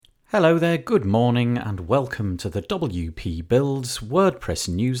Hello there, good morning, and welcome to the WP Builds WordPress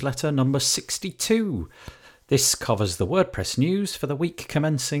newsletter number 62. This covers the WordPress news for the week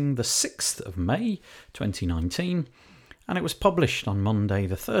commencing the 6th of May 2019, and it was published on Monday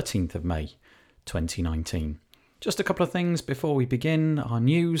the 13th of May 2019. Just a couple of things before we begin our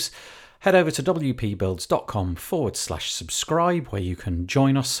news. Head over to wpbuilds.com/subscribe, where you can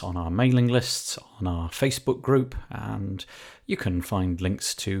join us on our mailing lists, on our Facebook group, and you can find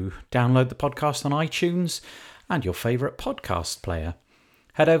links to download the podcast on iTunes and your favourite podcast player.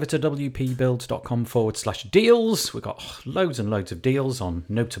 Head over to wpbuilds.com/deals. We've got loads and loads of deals on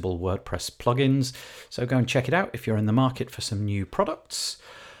notable WordPress plugins, so go and check it out if you're in the market for some new products.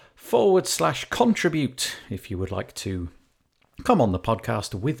 /contribute if you would like to come on the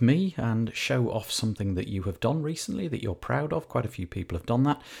podcast with me and show off something that you have done recently that you're proud of. Quite a few people have done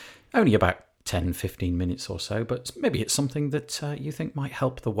that. Only about 10-15 minutes or so, but maybe it's something that you think might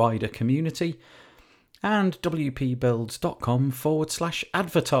help the wider community. And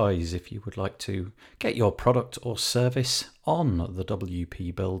wpbuilds.com/advertise if you would like to get your product or service on the WP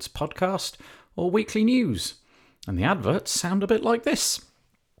Builds podcast or weekly news. And the adverts sound a bit like this.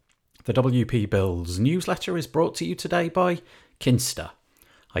 The WP Builds newsletter is brought to you today by Kinsta.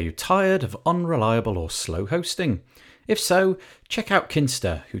 Are you tired of unreliable or slow hosting? If so, check out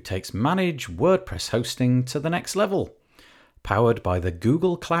Kinsta, who takes managed WordPress hosting to the next level. Powered by the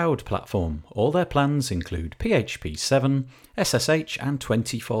Google Cloud Platform, all their plans include PHP 7, SSH and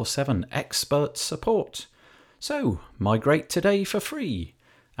 24/7 expert support. So, migrate today for free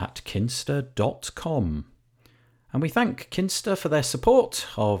at kinsta.com. And we thank Kinsta for their support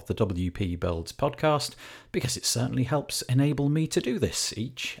of the WP Builds podcast, because it certainly helps enable me to do this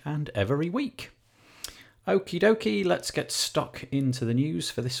each and every week. Okie dokie, let's get stuck into the news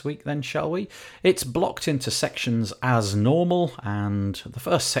for this week then, shall we? It's blocked into sections as normal, and the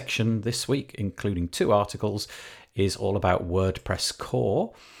first section this week, including 2 articles, is all about WordPress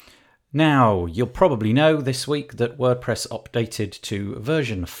core. Now, you'll probably know this week that WordPress updated to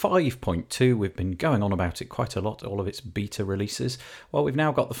version 5.2. We've been going on about it quite a lot, all of its beta releases. Well, we've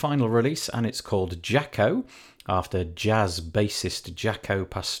now got the final release, and it's called Jacko, after jazz bassist Jaco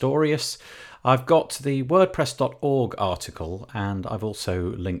Pastorius. I've got the WordPress.org article, and I've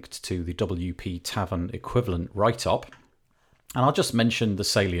also linked to the WP Tavern equivalent write-up. And I'll just mention the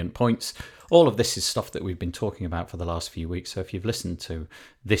salient points. All of this is stuff that we've been talking about for the last few weeks, so if you've listened to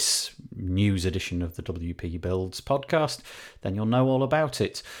this news edition of the WP Builds podcast, then you'll know all about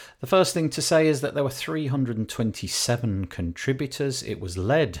it. The first thing to say is that there were 327 contributors. It was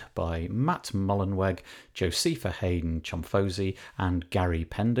led by Matt Mullenweg, Josepha Hayden Chomfosi, and Gary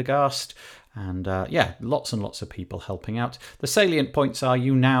Pendergast. And lots and lots of people helping out. The salient points are: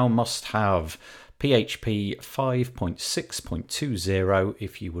 you now must have PHP 5.6.20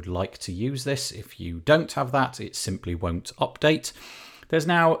 if you would like to use this. If you don't have that, it simply won't update. There's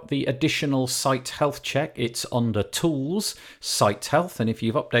now the additional site health check. It's under Tools, Site Health, and if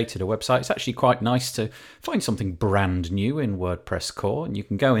you've updated a website, it's actually quite nice to find something brand new in WordPress core, and you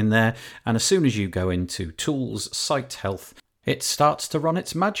can go in there, and as soon as you go into Tools, Site Health, it starts to run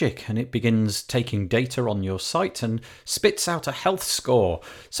its magic, and it begins taking data on your site and spits out a health score,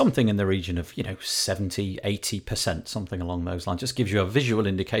 something in the region of 70, 80%, something along those lines. Just gives you a visual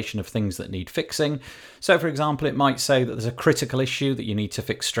indication of things that need fixing. So for example, it might say that there's a critical issue that you need to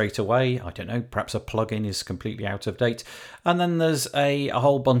fix straight away. I don't know, perhaps a plugin is completely out of date. And then there's a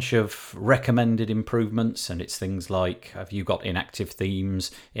whole bunch of recommended improvements, and it's things like, have you got inactive themes,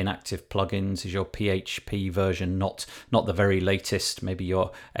 inactive plugins? Is your PHP version not the very latest? Maybe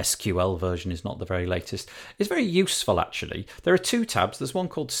your SQL version is not the very latest. It's very useful, actually. There are 2 tabs. There's one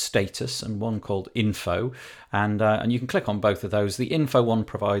called Status and one called Info, and you can click on both of those. The Info one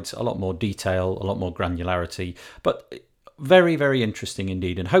provides a lot more detail, a lot more granularity, but very, very interesting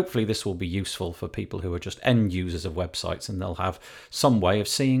indeed, and hopefully this will be useful for people who are just end users of websites, and they'll have some way of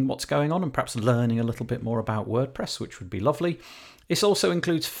seeing what's going on and perhaps learning a little bit more about WordPress, which would be lovely. This also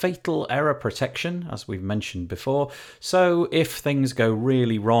includes fatal error protection, as we've mentioned before. So if things go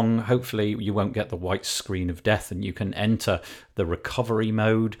really wrong, hopefully you won't get the white screen of death and you can enter the recovery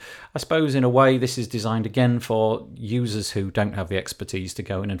mode. I suppose in a way this is designed again for users who don't have the expertise to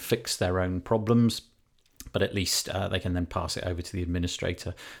go in and fix their own problems. But at least they can then pass it over to the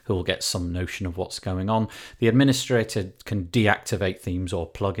administrator, who will get some notion of what's going on. The administrator can deactivate themes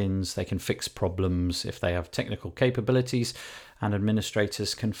or plugins. They can fix problems if they have technical capabilities. And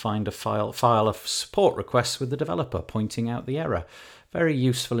administrators can file a support request with the developer pointing out the error. Very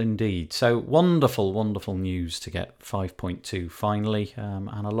useful indeed. So wonderful, wonderful news to get 5.2 finally,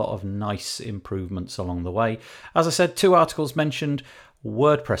 and a lot of nice improvements along the way. As I said, 2 articles mentioned.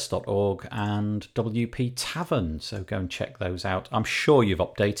 WordPress.org and WP Tavern. So go and check those out. I'm sure you've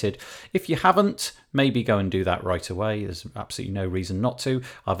updated. If you haven't, maybe go and do that right away. There's absolutely no reason not to.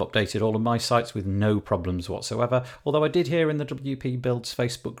 I've updated all of my sites with no problems whatsoever. Although I did hear in the WP Builds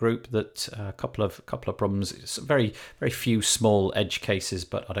Facebook group that a couple of problems. It's very few small edge cases,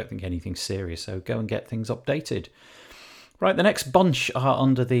 but I don't think anything serious. So go and get things updated. Right, the next bunch are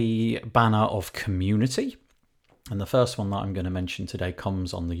under the banner of community. And the first one that I'm going to mention today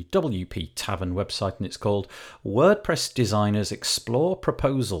comes on the WP Tavern website, and it's called WordPress Designers Explore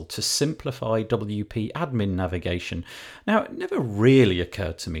Proposal to Simplify WP Admin Navigation. Now, it never really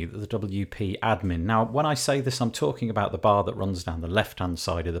occurred to me that the WP Admin, now when I say this, I'm talking about the bar that runs down the left-hand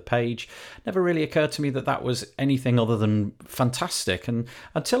side of the page. Never really occurred to me that that was anything other than fantastic. And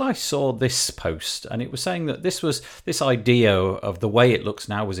until I saw this post, and it was saying that this idea of the way it looks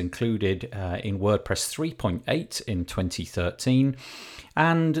now was included in WordPress 3.8 in 2013,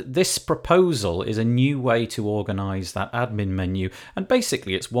 and this proposal is a new way to organize that admin menu, and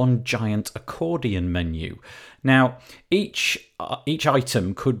basically it's one giant accordion menu. Now each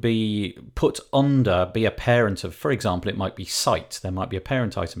item could be be a parent of, for example, it might be site. There might be a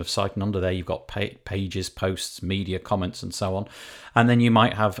parent item of site, and under there you've got pages, posts, media, comments, and so on. And then you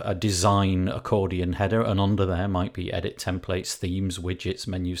might have a design accordion header, and under there might be edit templates, themes, widgets,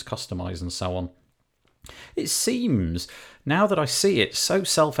 menus, customize, and so on. It seems, now that I see it, so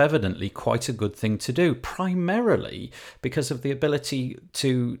self-evidently quite a good thing to do, primarily because of the ability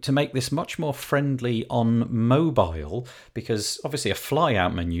to make this much more friendly on mobile, because obviously a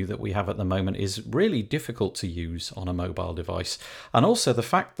fly-out menu that we have at the moment is really difficult to use on a mobile device. And also the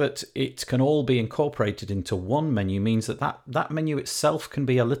fact that it can all be incorporated into one menu means that menu itself can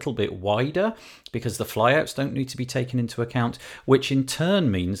be a little bit wider, because the flyouts don't need to be taken into account, which in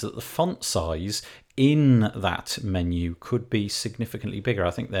turn means that the font size in that menu could be significantly bigger.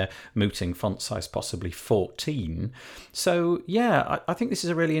 I think they're mooting font size possibly 14. So yeah, I think this is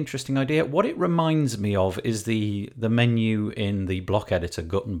a really interesting idea. What it reminds me of is the menu in the block editor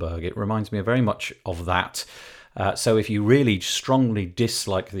Gutenberg. It reminds me very much of that. So if you really strongly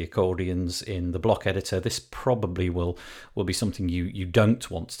dislike the accordions in the block editor, this probably will be something you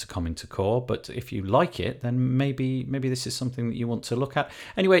don't want to come into core. But if you like it, then maybe this is something that you want to look at.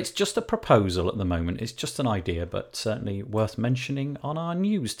 Anyway, it's just a proposal at the moment. It's just an idea, but certainly worth mentioning on our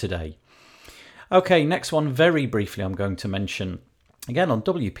news today. Okay, next one, very briefly, I'm going to mention. Again, on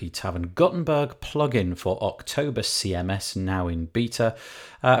WP Tavern, Gutenberg plugin for October CMS now in beta.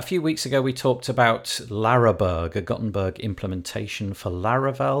 A few weeks ago, we talked about Laraberg, a Gutenberg implementation for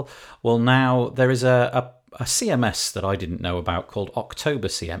Laravel. Well, now there is a CMS that I didn't know about called October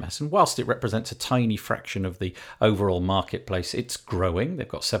CMS. And whilst it represents a tiny fraction of the overall marketplace, it's growing. They've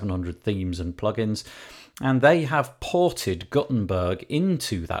got 700 themes and plugins. And they have ported Gutenberg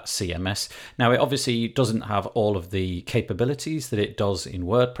into that CMS. Now, it obviously doesn't have all of the capabilities that it does in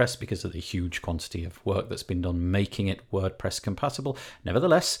WordPress because of the huge quantity of work that's been done making it WordPress compatible.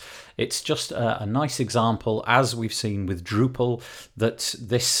 Nevertheless, it's just a nice example, as we've seen with Drupal, that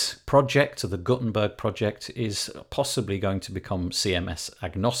this project, the Gutenberg project, is possibly going to become CMS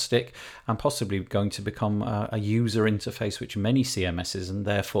agnostic and possibly going to become a user interface which many CMSs and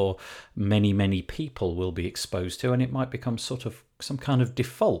therefore many people will be exposed to, and it might become sort of some kind of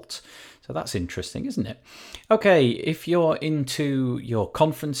default. So that's interesting, isn't it? Okay, if you're into your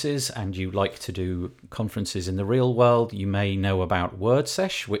conferences and you like to do conferences in the real world, you may know about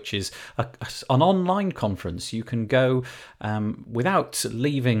WordSesh, which is an online conference. You can go without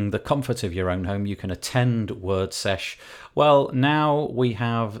leaving the comfort of your own home. You can attend WordSesh. Well, now we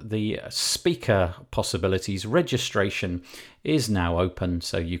have the speaker possibilities. Registration is now open,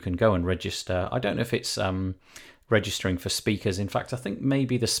 so you can go and register. I don't know if it's registering for speakers. In fact, I think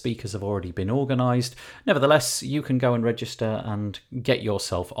maybe the speakers have already been organised. Nevertheless, you can go and register and get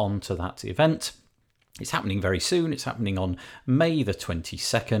yourself onto that event. It's happening very soon. It's happening on May the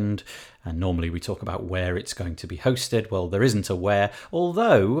 22nd. And normally we talk about where it's going to be hosted. Well, there isn't a where,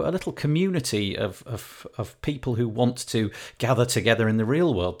 although a little community of people who want to gather together in the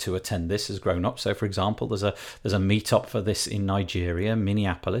real world to attend this has grown up. So, for example, there's a meetup for this in Nigeria,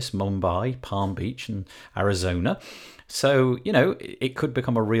 Minneapolis, Mumbai, Palm Beach, and Arizona. So, you know, it could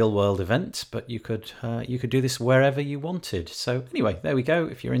become a real world event, but you could do this wherever you wanted. So anyway, there we go.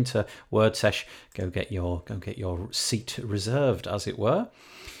 If you're into WordSesh, go get your seat reserved, as it were.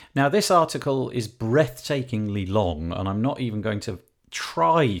 Now, this article is breathtakingly long, and I'm not even going to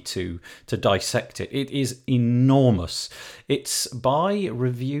try to dissect it. It is enormous. It's by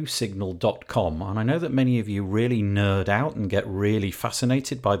reviewsignal.com, and I know that many of you really nerd out and get really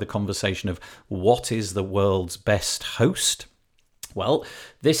fascinated by the conversation of what is the world's best host. Well,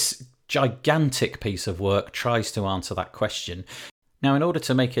 this gigantic piece of work tries to answer that question. Now, in order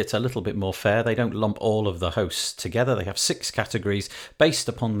to make it a little bit more fair, they don't lump all of the hosts together. They have 6 categories based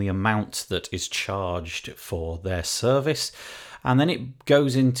upon the amount that is charged for their service. And then it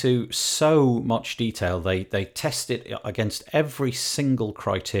goes into so much detail. They test it against every single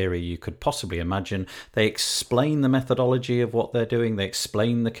criteria you could possibly imagine. They explain the methodology of what they're doing. They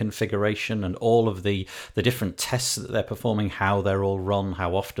explain the configuration and all of the different tests that they're performing, how they're all run,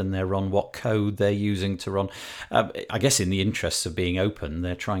 how often they're run, what code they're using to run. I guess in the interests of being open,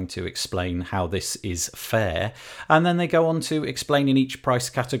 they're trying to explain how this is fair. And then they go on to explain in each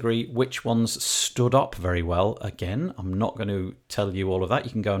price category which ones stood up very well. Again, I'm not going to tell you all of that.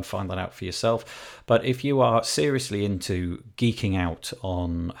 You can go and find that out for yourself. But if you are seriously into geeking out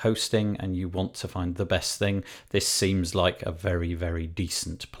on hosting and you want to find the best thing, this seems like a very, very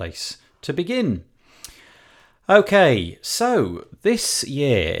decent place to begin. Okay, so this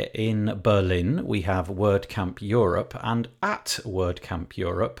year in Berlin we have WordCamp Europe, and at WordCamp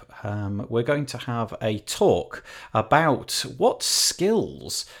Europe we're going to have a talk about what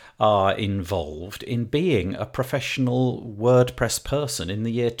skills are involved in being a professional WordPress person in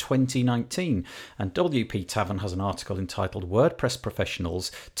the year 2019. And WP Tavern has an article entitled WordPress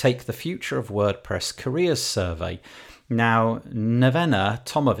Professionals Take the Future of WordPress Careers Survey. Now, Nevena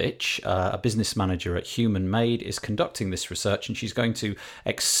Tomovic, a business manager at Human Made, is conducting this research, and she's going to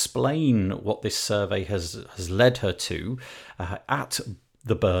explain what this survey has led her to at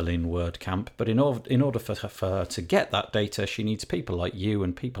the Berlin WordCamp. But in order for her to get that data, she needs people like you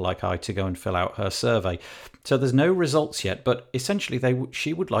and people like I to go and fill out her survey. So there's no results yet, but essentially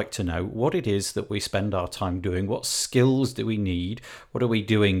she would like to know what it is that we spend our time doing, what skills do we need, what are we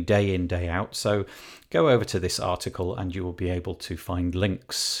doing day in, day out. So go over to this article and you will be able to find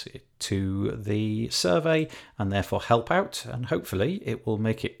links to the survey and therefore help out, and hopefully it will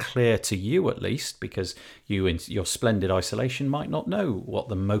make it clear to you at least, because you in your splendid isolation might not know what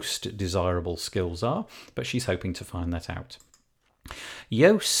the most desirable skills are, but she's hoping to find that out.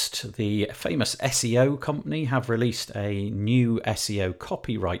 Yoast, the famous SEO company, have released a new SEO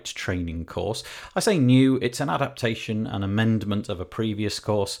copyright training course. I say new, it's an adaptation and amendment of a previous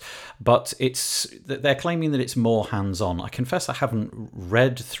course, but they're claiming that it's more hands-on. I confess I haven't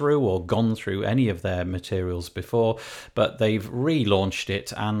read through or gone through any of their materials before, but they've relaunched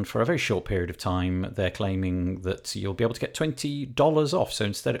it, and for a very short period of time they're claiming that you'll be able to get $20 off. So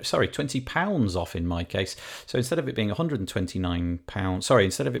 £20 off in my case. So instead of it being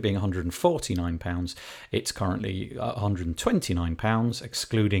instead of it being £149, it's currently £129,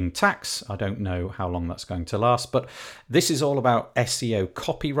 excluding tax. I don't know how long that's going to last, but this is all about SEO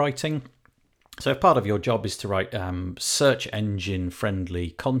copywriting. So if part of your job is to write search engine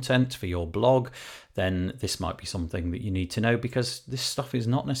friendly content for your blog, then this might be something that you need to know, because this stuff is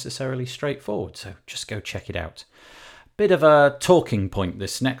not necessarily straightforward. So just go check it out. Bit of a talking point,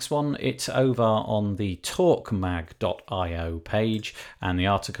 this next one. It's over on the talkmag.io page, and the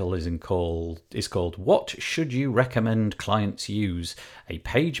article is called What Should You Recommend Clients Use, a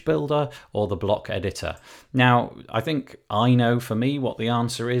Page Builder or the Block Editor? Now, I think I know for me what the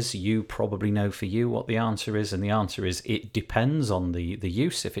answer is. You probably know for you what the answer is, and the answer is it depends on the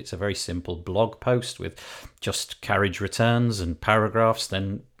use. If it's a very simple blog post with just carriage returns and paragraphs,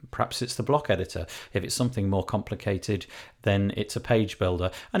 then perhaps it's the block editor. If it's something more complicated, then it's a page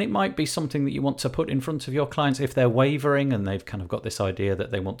builder. And it might be something that you want to put in front of your clients if they're wavering and they've kind of got this idea that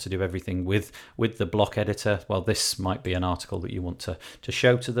they want to do everything with the block editor. Well, this might be an article that you want to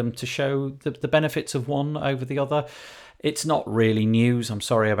show to them, to show the benefits of one over the other. It's not really news, I'm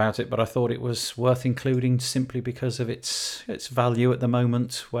sorry about it, but I thought it was worth including simply because of its value at the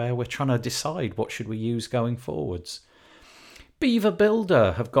moment, where we're trying to decide what should we use going forwards. Beaver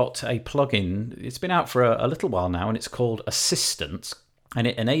Builder have got a plugin. It's been out for a little while now, and it's called Assistant. And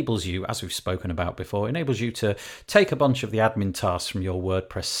it enables you, as we've spoken about before, enables you to take a bunch of the admin tasks from your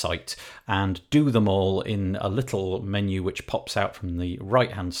WordPress site and do them all in a little menu which pops out from the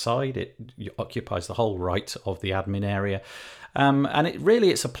right-hand side. It occupies the whole right of the admin area. And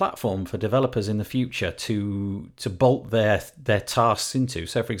it's a platform for developers in the future to bolt their tasks into.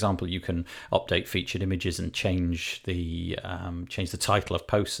 So, for example, you can update featured images and change the title of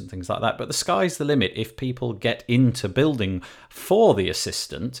posts and things like that. But the sky's the limit if people get into building for the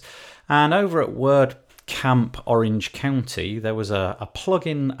assistant. And over at WordCamp Orange County, there was a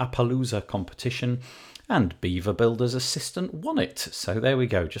plugin Appaloosa competition, and Beaver Builder's Assistant won it. So there we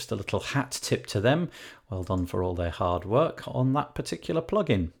go, just a little hat tip to them. Well done for all their hard work on that particular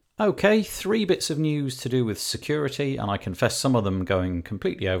plugin. Okay, 3 bits of news to do with security, and I confess some of them going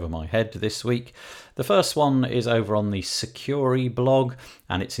completely over my head this week. The first one is over on the Securi blog,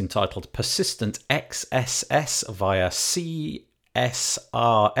 and it's entitled Persistent XSS via CSRF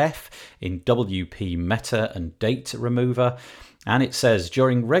in WP Meta and Date Remover. And it says,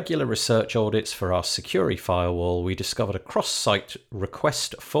 during regular research audits for our Securi firewall, we discovered a cross-site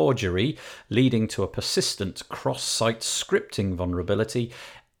request forgery leading to a persistent cross-site scripting vulnerability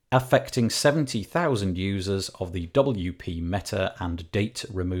affecting 70,000 users of the WP Meta and Date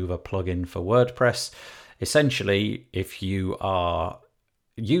Remover plugin for WordPress. Essentially, if you are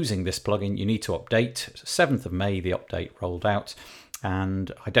using this plugin, you need to update. 7th of May, the update rolled out.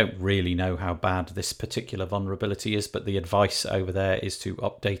 And I don't really know how bad this particular vulnerability is, but the advice over there is to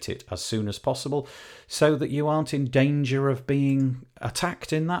update it as soon as possible so that you aren't in danger of being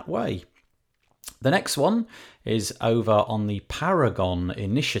attacked in that way. The next one is over on the Paragon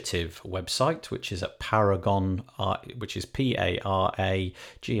Initiative website, which is at Paragon, which is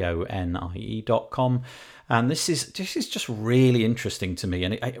PARAGONIE.com. And this is just really interesting to me,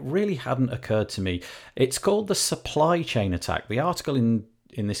 and it really hadn't occurred to me. It's called the supply chain attack. The article in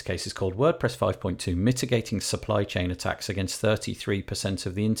this case is called WordPress 5.2 Mitigating Supply Chain Attacks Against 33%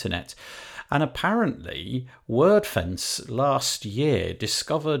 of the Internet. And apparently, WordFence last year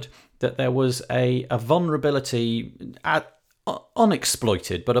discovered that there was a vulnerability,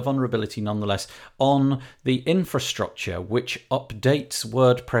 unexploited, but a vulnerability nonetheless, on the infrastructure which updates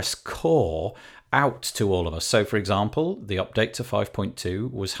WordPress core out to all of us. So, for example, the update to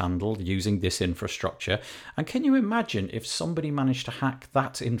 5.2 was handled using this infrastructure. And can you imagine if somebody managed to hack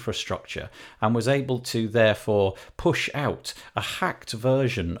that infrastructure and was able to therefore push out a hacked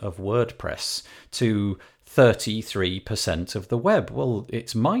version of WordPress to 33% of the web? Well,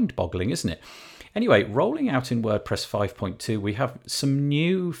 it's mind-boggling, isn't it? Anyway, rolling out in WordPress 5.2, we have some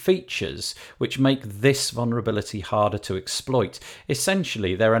new features which make this vulnerability harder to exploit.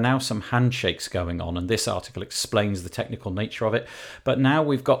 Essentially, there are now some handshakes going on, and this article explains the technical nature of it. But now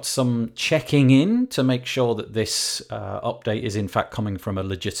we've got some checking in to make sure that this update is in fact coming from a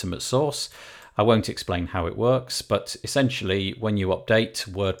legitimate source. I won't explain how it works, but essentially when you update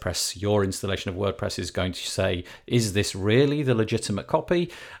WordPress, your installation of WordPress is going to say, is this really the legitimate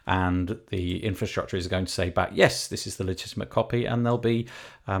copy? And the infrastructure is going to say back, yes, this is the legitimate copy, and there'll be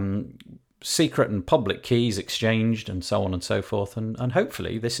secret and public keys exchanged and so on and so forth. And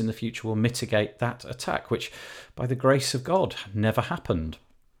hopefully this in the future will mitigate that attack, which by the grace of God never happened.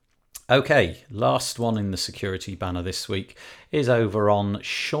 Okay, last one in the security banner this week is over on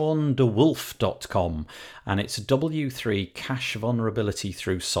SeanDeWolf.com, and it's W3 cache vulnerability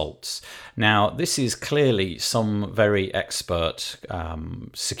through salts. Now, this is clearly some very expert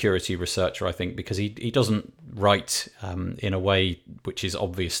security researcher, I think, because he doesn't write in a way which is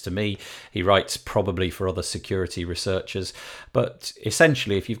obvious to me. He writes probably for other security researchers, but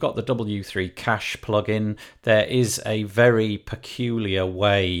essentially, if you've got the W3 cache plugin, there is a very peculiar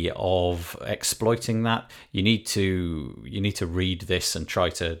way of exploiting that. You need to read this and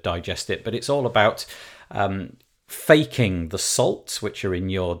try to digest it, but it's all about faking the salts which are in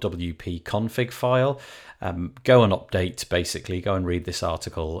your WP config file. Go and update, basically. Go and read this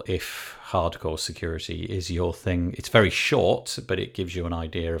article if hardcore security is your thing. It's very short, but it gives you an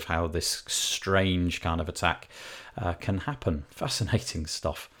idea of how this strange kind of attack can happen. Fascinating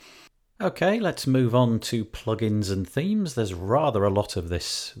stuff. Okay, let's move on to plugins and themes. There's rather a lot of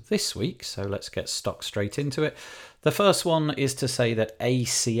this week, so let's get stuck straight into it. The first one is to say that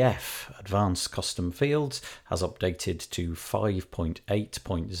ACF, Advanced Custom Fields, has updated to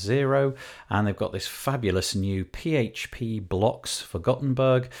 5.8.0, and they've got this fabulous new PHP blocks for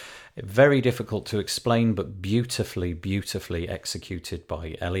Gutenberg. Very difficult to explain, but beautifully, beautifully executed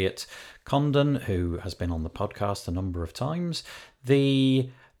by Elliot Condon, who has been on the podcast a number of times.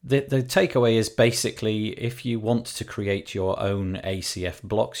 The takeaway is basically if you want to create your own ACF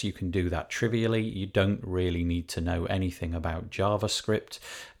blocks, you can do that trivially. You don't really need to know anything about JavaScript.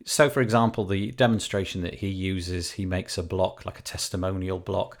 So, for example, the demonstration that he uses, he makes a block like a testimonial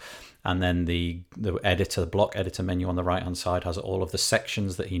block, and then the block editor menu on the right hand side has all of the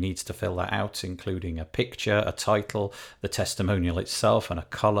sections that he needs to fill that out, including a picture, a title, the testimonial itself, and a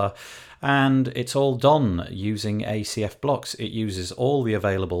color. And it's all done using ACF blocks. It uses all the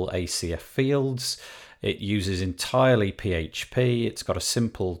available ACF fields. It uses entirely PHP. It's got a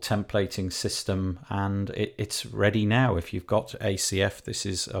simple templating system, and it's ready now. If you've got ACF, this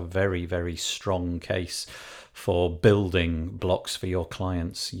is a very, very strong case for building blocks for your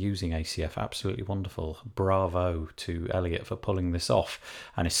clients using ACF. Absolutely wonderful. Bravo to Elliot for pulling this off,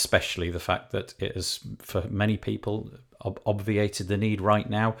 and especially the fact that it is, for many people, obviated the need right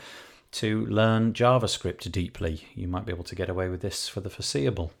now to learn JavaScript deeply. You might be able to get away with this for the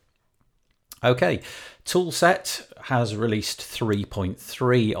foreseeable. Okay, Toolset has released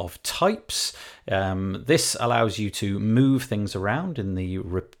 3.3 of types. This allows you to move things around in the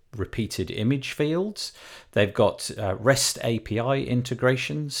repeated image fields. They've got REST API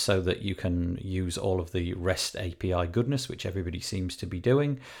integrations so that you can use all of the REST API goodness, which everybody seems to be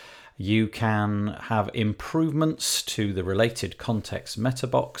doing. You can have improvements to the related context meta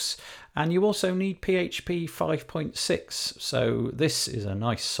box, and you also need PHP 5.6. So this is a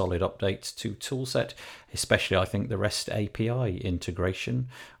nice solid update to Toolset, especially I think the REST API integration,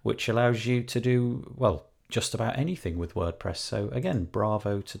 which allows you to do, well, just about anything with WordPress. So again,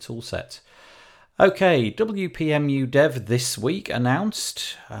 bravo to Toolset. Okay, WPMU Dev this week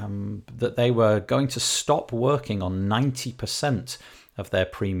announced that they were going to stop working on 90% of their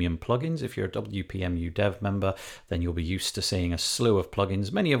premium plugins. If you're a WPMU Dev member, then you'll be used to seeing a slew of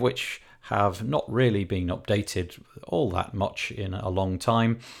plugins, many of which have not really been updated all that much in a long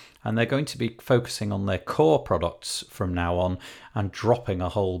time. And they're going to be focusing on their core products from now on and dropping a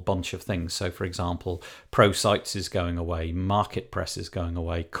whole bunch of things. So for example, Pro Sites is going away, MarketPress is going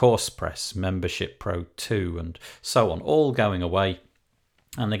away, CoursePress, Membership Pro 2, and so on, all going away.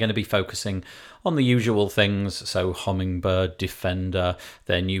 And they're going to be focusing on the usual things, so Hummingbird, Defender,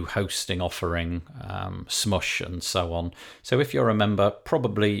 their new hosting offering, Smush, and so on. So if you're a member,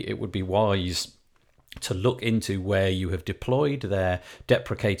 probably it would be wise to look into where you have deployed their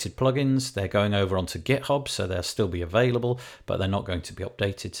deprecated plugins. They're going over onto GitHub, so they'll still be available, but they're not going to be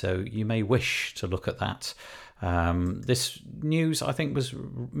updated. So you may wish to look at that. This news, I think, was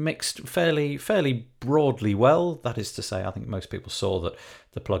mixed fairly broadly well. That is to say, I think most people saw that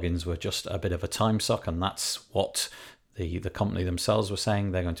the plugins were just a bit of a time suck, and that's what the company themselves were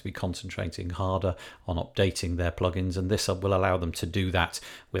saying. They're going to be concentrating harder on updating their plugins, and this will allow them to do that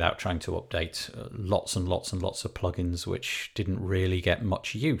without trying to update lots and lots and lots of plugins which didn't really get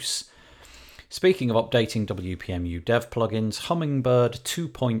much use. Speaking of updating WPMU Dev plugins, Hummingbird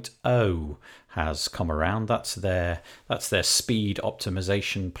 2.0 has come around. That's their speed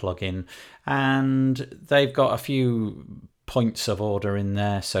optimization plugin, and they've got a few points of order in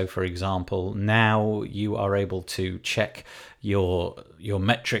there. So for example, now you are able to check your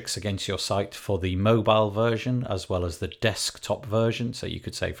metrics against your site for the mobile version as well as the desktop version. So you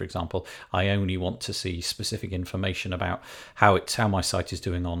could say, for example, I only want to see specific information about how my site is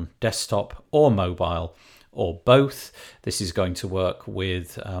doing on desktop or mobile or both. This is going to work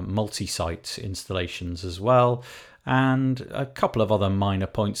with multi-site installations as well, and a couple of other minor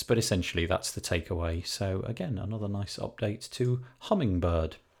points, but essentially that's the takeaway. So again, another nice update to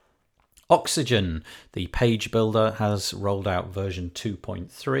Hummingbird. Oxygen, the page builder, has rolled out version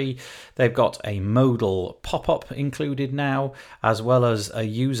 2.3. They've got a modal pop-up included now, as well as a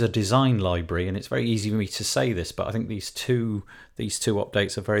user design library. And it's very easy for me to say this, but I think these two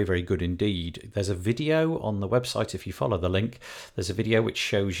updates are very, very good indeed. There's a video on the website. If you follow the link, there's a video which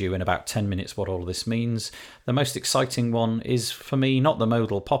shows you in about 10 minutes what all of this means. The most exciting one is, for me, not the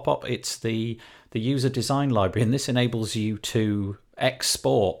modal pop-up, it's the user design library. And this enables you to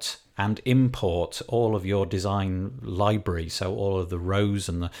export and import all of your design library. So all of the rows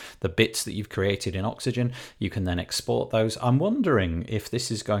and the bits that you've created in Oxygen, you can then export those. I'm wondering if this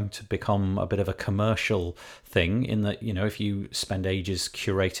is going to become a bit of a commercial thing, in that, you know, if you spend ages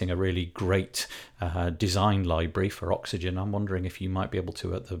curating a really great design library for Oxygen, I'm wondering if you might be able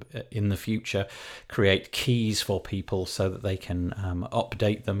to, in the future, create keys for people so that they can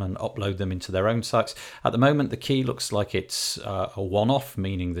update them and upload them into their own sites. At the moment, the key looks like it's a one-off,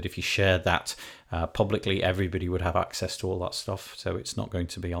 meaning that if you share that publicly, everybody would have access to all that stuff. So it's not going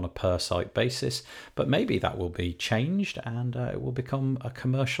to be on a per-site basis, but maybe that will be changed and it will become a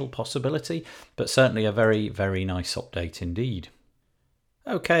commercial possibility, but certainly a very, very nice update indeed.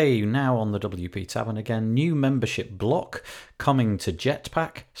 Okay, now on the WP Tavern again, new membership block coming to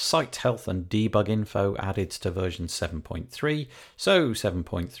Jetpack, site health and debug info added to version 7.3. So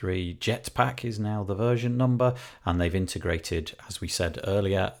 7.3 Jetpack is now the version number, and they've integrated, as we said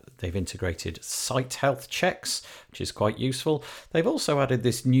earlier, they've integrated site health checks, which is quite useful. They've also added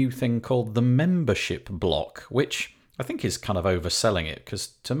this new thing called the membership block, which I think is kind of overselling it, because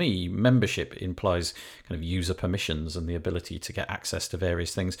to me, membership implies kind of user permissions and the ability to get access to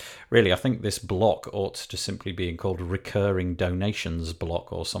various things. Really, I think this block ought to simply be called recurring donations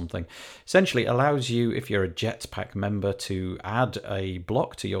block or something. Essentially, it allows you, if you're a Jetpack member, to add a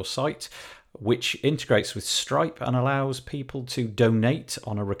block to your site which integrates with Stripe and allows people to donate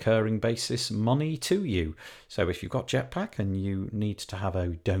on a recurring basis money to you. So if you've got Jetpack and you need to have a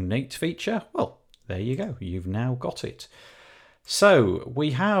donate feature, well, there you go. You've now got it. So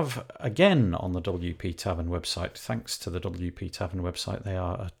we have, again, on the WP Tavern website, thanks to the WP Tavern website, they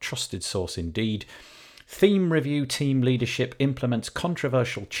are a trusted source indeed. Theme Review Team Leadership implements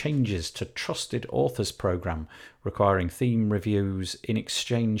controversial changes to Trusted Authors program, requiring theme reviews in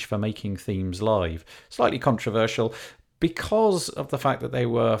exchange for making themes live. Slightly controversial. Because of the fact that they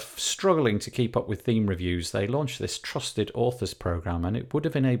were struggling to keep up with theme reviews, they launched this Trusted Authors program, and it would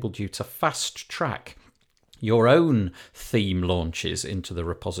have enabled you to fast track your own theme launches into the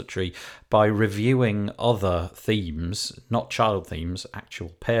repository by reviewing other themes, not child themes, actual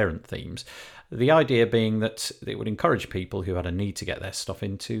parent themes. The idea being that it would encourage people who had a need to get their stuff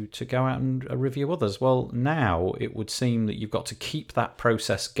into to go out and review others. Well, now it would seem that you've got to keep that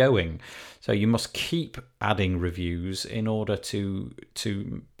process going. So you must keep adding reviews in order to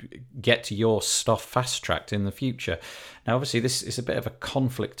get your stuff fast-tracked in the future. Now, obviously, this is a bit of a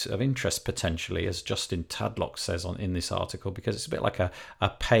conflict of interest potentially, as Justin Tadlock says in this article, because it's a bit like a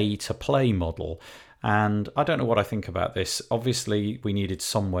pay-to-play model. And I don't know what I think about this. Obviously, we needed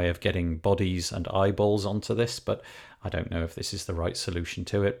some way of getting bodies and eyeballs onto this, but I don't know if this is the right solution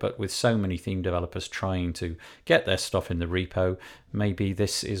to it. But with so many theme developers trying to get their stuff in the repo, maybe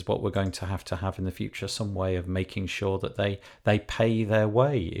this is what we're going to have in the future, some way of making sure that they pay their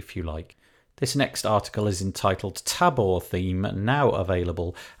way, if you like. This next article is entitled Tabor Theme Now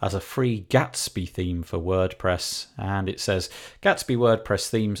Available as a Free Gatsby Theme for WordPress. And it says, Gatsby WordPress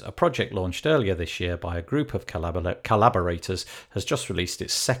Themes, a project launched earlier this year by a group of collaborators, has just released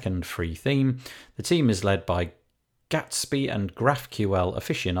its second free theme. The team is led by Gatsby and GraphQL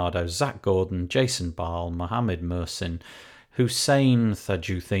aficionados Zach Gordon, Jason Baal, Mohammed Mersin, Hussein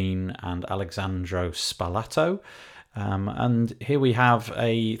Thajuthin, and Alexandro Spalato. And here we have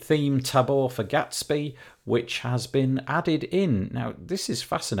a theme, Tabor for Gatsby, which has been added in. Now, this is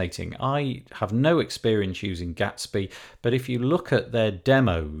fascinating. I have no experience using Gatsby, but if you look at their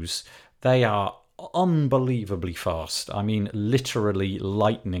demos, they are unbelievably fast. I mean, literally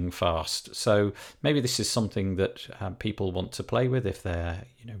lightning fast. So maybe this is something that people want to play with if they're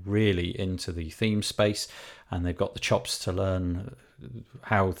really into the theme space and they've got the chops to learn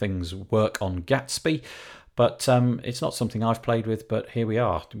how things work on Gatsby. But it's not something I've played with, but here we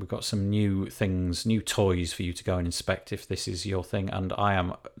are. We've got some new things, new toys for you to go and inspect if this is your thing. And I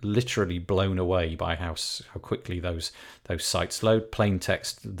am literally blown away by how quickly those sites load. Plain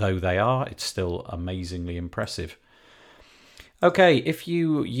text though they are, it's still amazingly impressive. Okay, if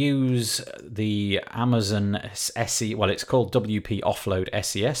you use the Amazon SE, well, it's called WP Offload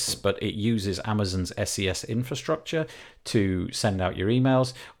SES, but it uses Amazon's SES infrastructure to send out your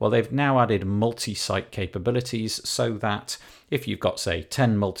emails. Well, they've now added multi-site capabilities so that if you've got, say,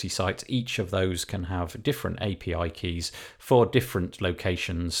 10 multi-sites, each of those can have different API keys for different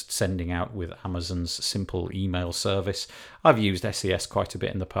locations, sending out with Amazon's simple email service. I've used SES quite a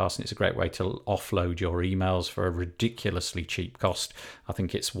bit in the past, and it's a great way to offload your emails for a ridiculously cheap cost. I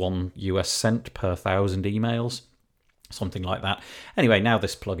think it's $0.01 per 1,000 emails. Something like that. Anyway, now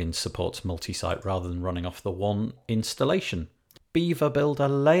this plugin supports multi-site rather than running off the one installation. Beaver Builder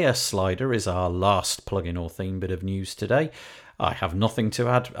Layer Slider is our last plugin or theme bit of news today. I have nothing to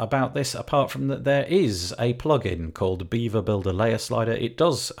add about this apart from that there is a plugin called Beaver Builder Layer Slider. It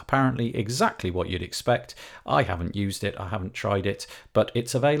does apparently exactly what you'd expect. I haven't used it, I haven't tried it, but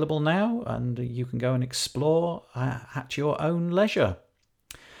it's available now and you can go and explore at your own leisure.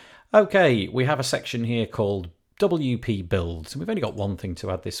 Okay, we have a section here called WP Builds. We've only got one thing to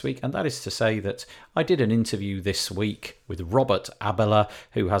add this week, and that is to say that I did an interview this week with Robert Abela,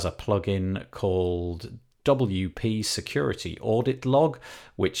 who has a plugin called WP Security Audit Log,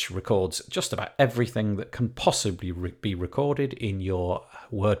 which records just about everything that can possibly be recorded in your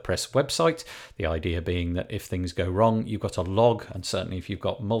WordPress website. The idea being that if things go wrong, you've got a log, and certainly if you've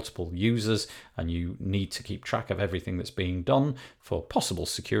got multiple users and you need to keep track of everything that's being done for possible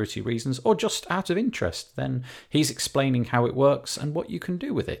security reasons or just out of interest, then he's explaining how it works and what you can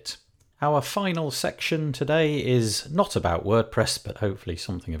do with it. Our final section today is not about WordPress, but hopefully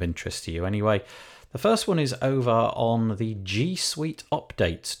something of interest to you anyway. The first one is over on the G Suite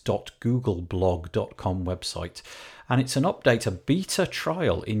updates.googleblog.com website, and it's an update, a beta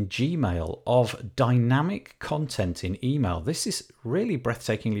trial in Gmail of dynamic content in email. This is really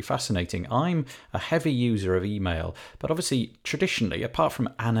breathtakingly fascinating. I'm a heavy user of email, but obviously traditionally, apart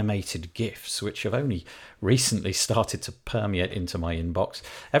from animated GIFs, which have only recently started to permeate into my inbox,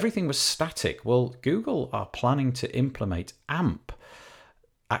 everything was static. Well, Google are planning to implement AMP,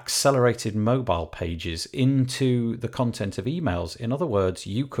 accelerated mobile pages, into the content of emails. In other words,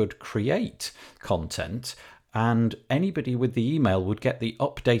 you could create content and anybody with the email would get the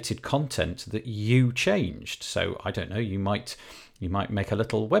updated content that you changed. So I don't know, you might make a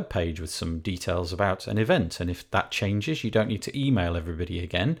little web page with some details about an event, and if that changes, you don't need to email everybody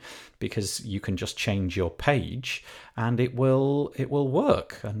again, because you can just change your page and it will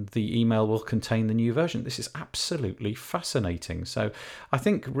work, and the email will contain the new version. This is absolutely fascinating. So I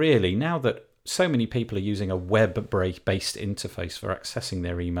think really, now that so many people are using a web-based interface for accessing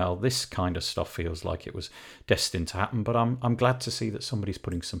their email, this kind of stuff feels like it was destined to happen, but I'm glad to see that somebody's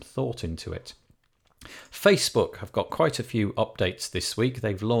putting some thought into it. Facebook have got quite a few updates this week.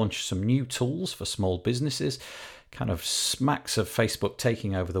 They've launched some new tools for small businesses, kind of smacks of Facebook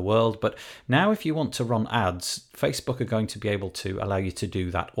taking over the world. But now if you want to run ads, Facebook are going to be able to allow you to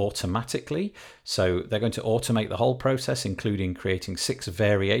do that automatically. So they're going to automate the whole process, including creating 6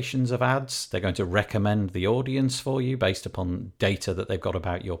 variations of ads. They're going to recommend the audience for you based upon data that they've got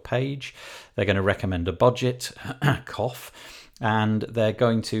about your page. They're going to recommend a budget, cough, and they're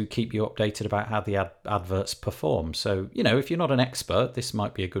going to keep you updated about how the adverts perform. So, if you're not an expert, this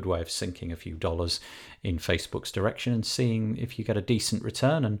might be a good way of sinking a few dollars in Facebook's direction and seeing if you get a decent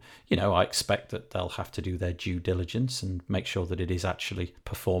return. And, I expect that they'll have to do their due diligence and make sure that it is actually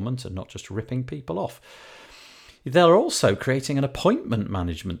performant and not just ripping people off. They're also creating an appointment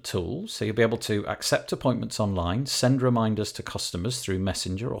management tool, so you'll be able to accept appointments online, send reminders to customers through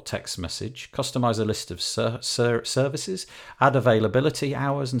Messenger or text message, customize a list of services, add availability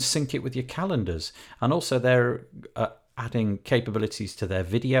hours, and sync it with your calendars. And also they're adding capabilities to their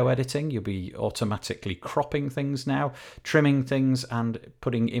video editing. You'll be automatically cropping things now, trimming things, and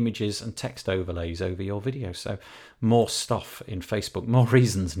putting images and text overlays over your video. So more stuff in Facebook, more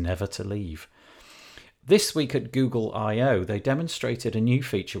reasons never to leave. This week at Google I/O, they demonstrated a new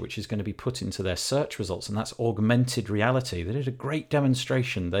feature which is going to be put into their search results, and that's augmented reality. They did a great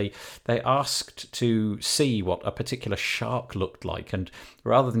demonstration. They asked to see what a particular shark looked like, and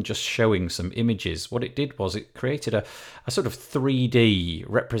rather than just showing some images, what it did was it created a sort of 3D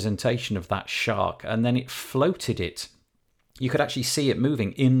representation of that shark, and then it floated it. You could actually see it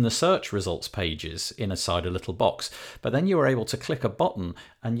moving in the search results pages inside a little box. But then you were able to click a button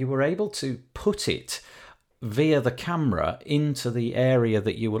and you were able to put it via the camera into the area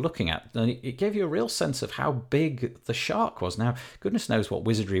that you were looking at. And it gave you a real sense of how big the shark was. Now, goodness knows what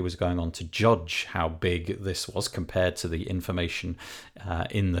wizardry was going on to judge how big this was compared to the information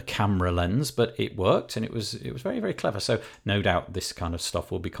in the camera lens, but it worked, and it was very, very clever. So no doubt this kind of stuff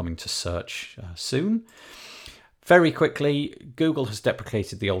will be coming to search soon. Very quickly, Google has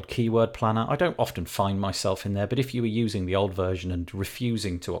deprecated the old keyword planner. I don't often find myself in there, but if you were using the old version and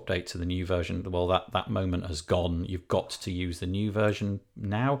refusing to update to the new version, well, that moment has gone. You've got to use the new version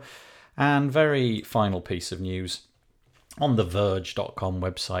now. And very final piece of news. On the Verge.com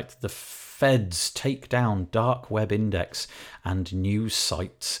website, the feds take down dark web index and news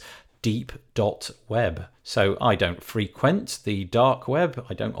sites deep.web. So I don't frequent the dark web.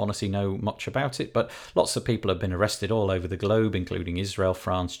 I don't honestly know much about it, but lots of people have been arrested all over the globe, including Israel,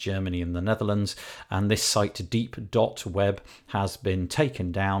 France, Germany, and the Netherlands. And this site deep.web has been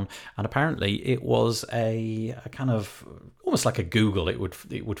taken down. And apparently it was a kind of almost like a Google. It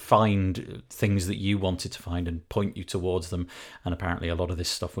would find things that you wanted to find and point you towards them. And apparently a lot of this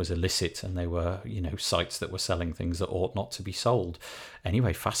stuff was illicit, and they were, sites that were selling things that ought not to be sold.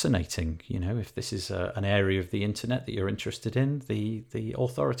 Anyway, fascinating. If this is an area of the internet that you're interested in, the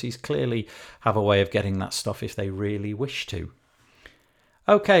authorities clearly have a way of getting that stuff if they really wish to.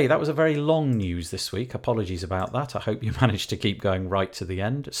 Okay, that was a very long news this week. Apologies about that. I hope you managed to keep going right to the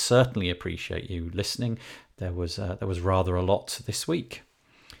end. Certainly appreciate you listening. There was rather a lot this week.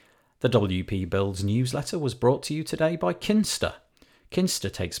 The WP Builds newsletter was brought to you today by Kinsta.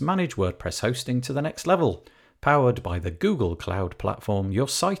 Kinsta takes managed WordPress hosting to the next level. Powered by the Google Cloud Platform, your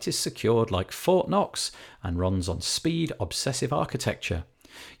site is secured like Fort Knox and runs on speed obsessive architecture.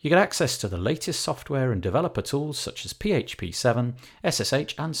 You get access to the latest software and developer tools such as PHP 7,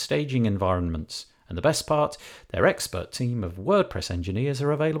 SSH and staging environments. And the best part, their expert team of WordPress engineers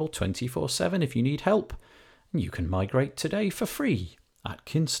are available 24/7 if you need help. And you can migrate today for free at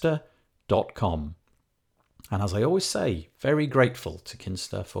kinsta.com. And as I always say, very grateful to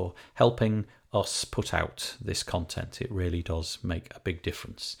Kinsta for helping us put out this content. It really does make a big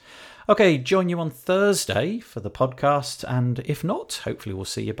difference. Okay, join you on Thursday for the podcast, and if not, hopefully we'll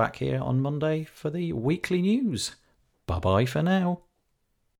see you back here on Monday for the weekly news. Bye-bye for now.